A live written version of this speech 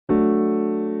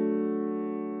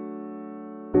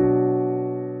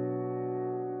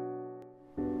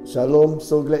Shalom,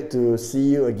 so glad to see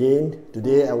you again.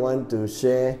 Today I want to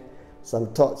share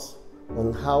some thoughts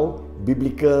on how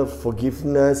biblical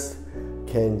forgiveness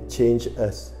can change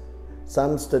us.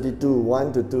 Psalms 32,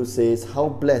 1-2 says, "How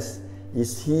blessed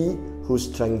is he whose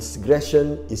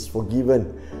transgression is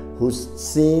forgiven, whose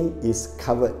sin is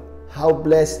covered. How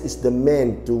blessed is the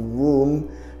man to whom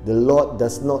the Lord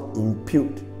does not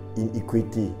impute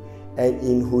iniquity, and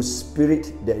in whose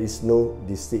spirit there is no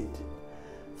deceit."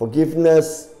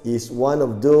 Forgiveness is one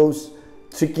of those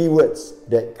tricky words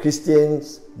that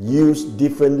Christians use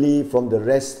differently from the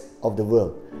rest of the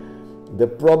world. The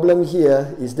problem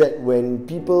here is that when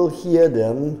people hear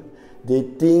them, they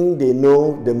think they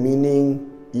know the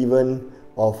meaning even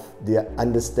of their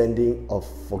understanding of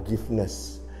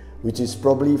forgiveness, which is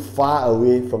probably far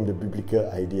away from the biblical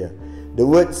idea. The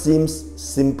word seems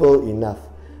simple enough,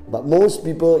 but most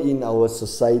people in our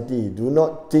society do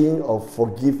not think of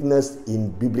forgiveness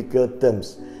in biblical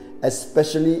terms,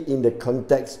 especially in the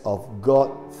context of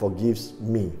God forgives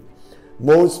me.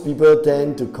 Most people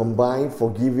tend to combine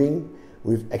forgiving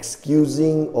with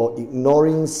excusing or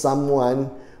ignoring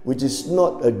someone, which is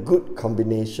not a good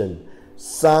combination.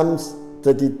 Psalms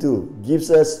 32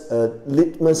 gives us a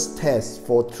litmus test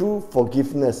for true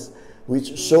forgiveness,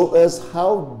 which shows us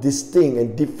how distinct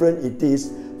and different it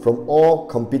is from all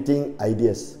competing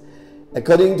ideas.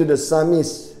 According to the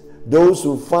psalmist, those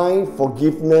who find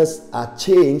forgiveness are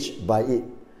changed by it.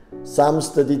 Psalms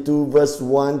 32 verse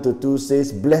 1-2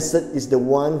 says, "Blessed is the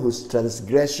one whose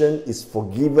transgression is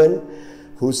forgiven,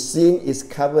 whose sin is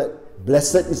covered.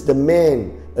 Blessed is the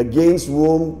man against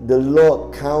whom the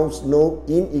Lord counts no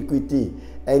iniquity,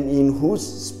 and in whose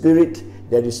spirit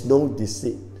there is no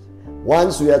deceit."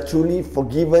 Once we are truly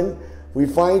forgiven, we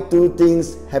find two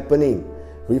things happening.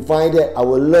 We find that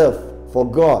our love for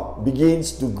God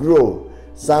begins to grow.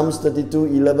 Psalms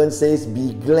 32:11 says,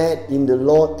 "Be glad in the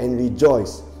Lord and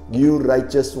rejoice, you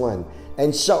righteous one,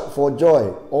 and shout for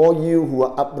joy, all you who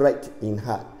are upright in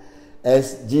heart."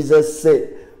 As Jesus said,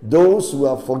 those who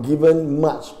are forgiven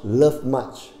much love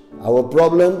much. Our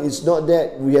problem is not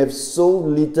that we have so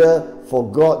little for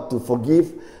God to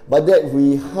forgive, but that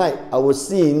we hide our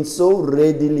sins so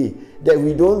readily that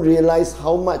we don't realize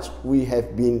how much we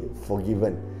have been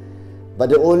forgiven. But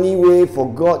the only way for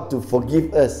God to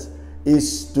forgive us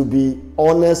is to be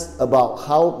honest about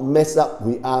how messed up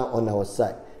we are on our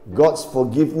side. God's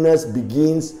forgiveness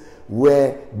begins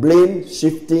where blame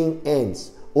shifting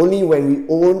ends. Only when we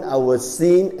own our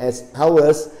sin as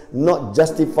ours, not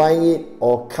justifying it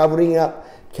or covering up,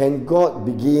 can God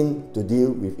begin to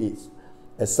deal with it.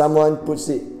 As someone puts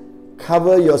it,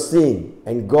 cover your sin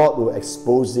and God will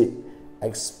expose it.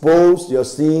 Expose your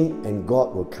sin and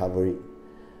God will cover it.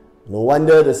 No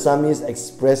wonder the psalmist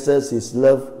expresses his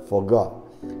love for God.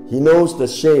 He knows the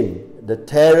shame, the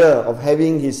terror of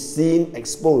having his sin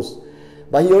exposed,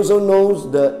 but he also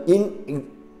knows the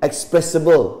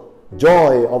inexpressible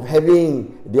joy of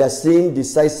having their sin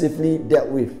decisively dealt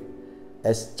with.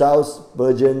 As Charles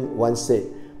Spurgeon once said,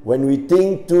 "When we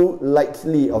think too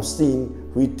lightly of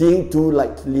sin, we think too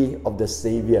lightly of the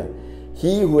Savior.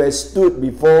 He who has stood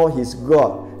before his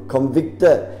God,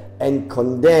 convicted and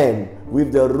condemned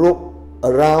with the rope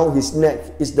around his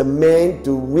neck, is the man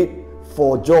to weep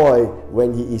for joy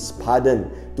when he is pardoned,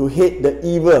 to hate the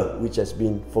evil which has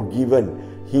been forgiven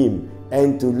him,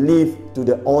 and to live to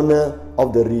the honor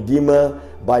of the Redeemer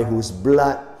by whose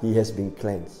blood he has been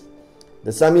cleansed."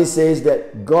 The psalmist says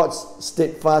that God's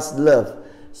steadfast love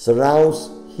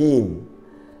surrounds him.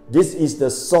 This is the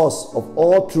source of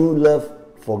all true love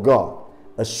for God.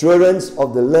 Assurance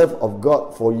of the love of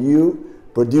God for you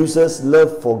produces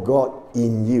love for God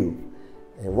in you.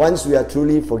 And once we are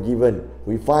truly forgiven,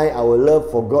 we find our love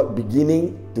for God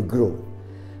beginning to grow.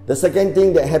 The second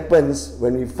thing that happens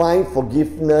when we find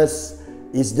forgiveness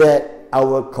is that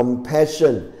our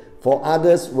compassion for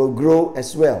others will grow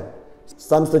as well.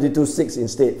 Psalms 32:6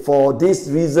 instead, "For this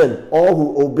reason, all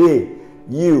who obey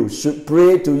you should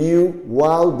pray to you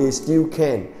while they still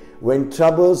can. When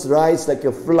troubles rise like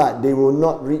a flood, they will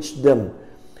not reach them."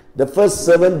 The first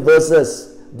 7 verses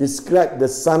describe the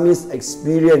psalmist's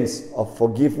experience of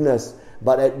forgiveness,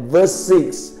 but at verse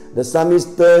 6, the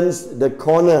psalmist turns the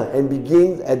corner and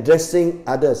begins addressing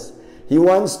others. He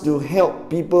wants to help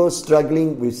people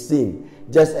struggling with sin,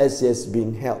 just as he has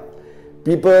been helped.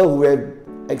 People who have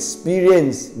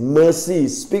experienced mercy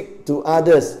speak to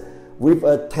others with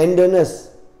a tenderness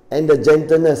and a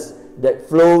gentleness that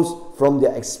flows from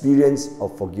their experience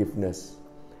of forgiveness.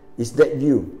 Is that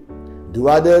you? Do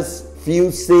others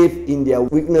feel safe in their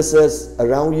weaknesses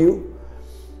around you?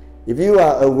 If you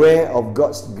are aware of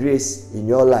God's grace in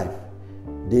your life,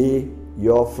 they,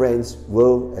 your friends,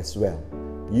 will as well.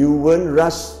 You won't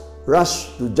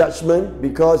rush to judgment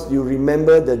because you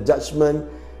remember the judgment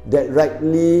that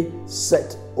rightly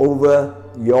set over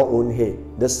your own head.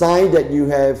 The sign that you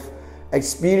have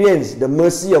experienced the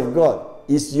mercy of God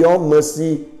is your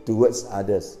mercy towards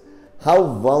others. How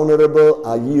vulnerable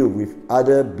are you with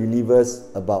other believers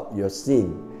about your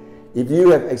sin? If you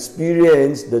have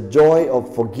experienced the joy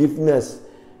of forgiveness,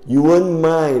 you won't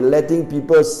mind letting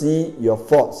people see your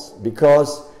faults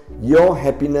because your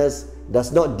happiness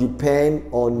does not depend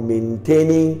on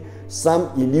maintaining some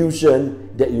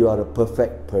illusion that you are a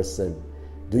perfect person.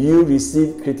 Do you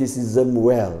receive criticism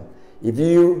well? If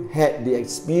you had the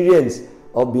experience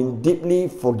of being deeply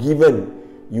forgiven,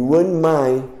 you won't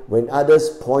mind when others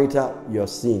point out your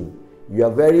sin. You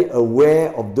are very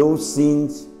aware of those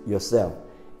sins yourself,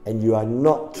 and you are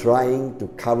not trying to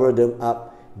cover them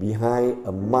up behind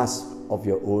a mask of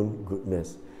your own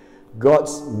goodness.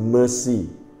 God's mercy,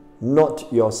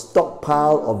 not your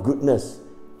stockpile of goodness,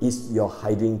 is your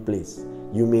hiding place.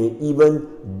 You may even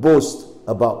boast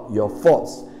about your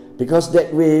faults, because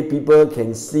that way people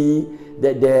can see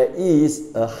that there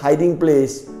is a hiding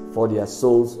place for their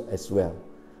souls as well.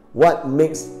 What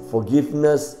makes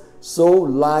forgiveness so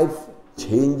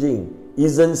life-changing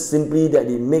isn't simply that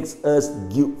it makes us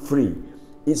guilt-free.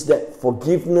 It's that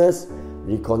forgiveness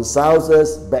reconciles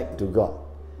us back to God.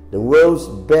 The world's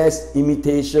best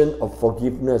imitation of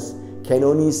forgiveness can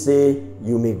only say,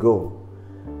 "You may go."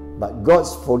 But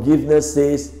God's forgiveness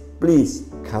says, "Please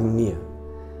come near."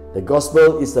 The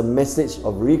gospel is a message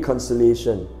of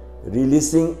reconciliation,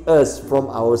 releasing us from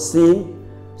our sin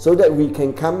so that we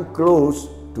can come close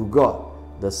to God,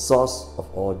 the source of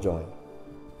all joy.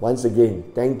 Once again,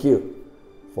 thank you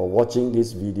for watching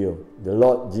this video. The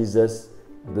Lord Jesus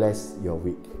bless your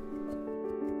week.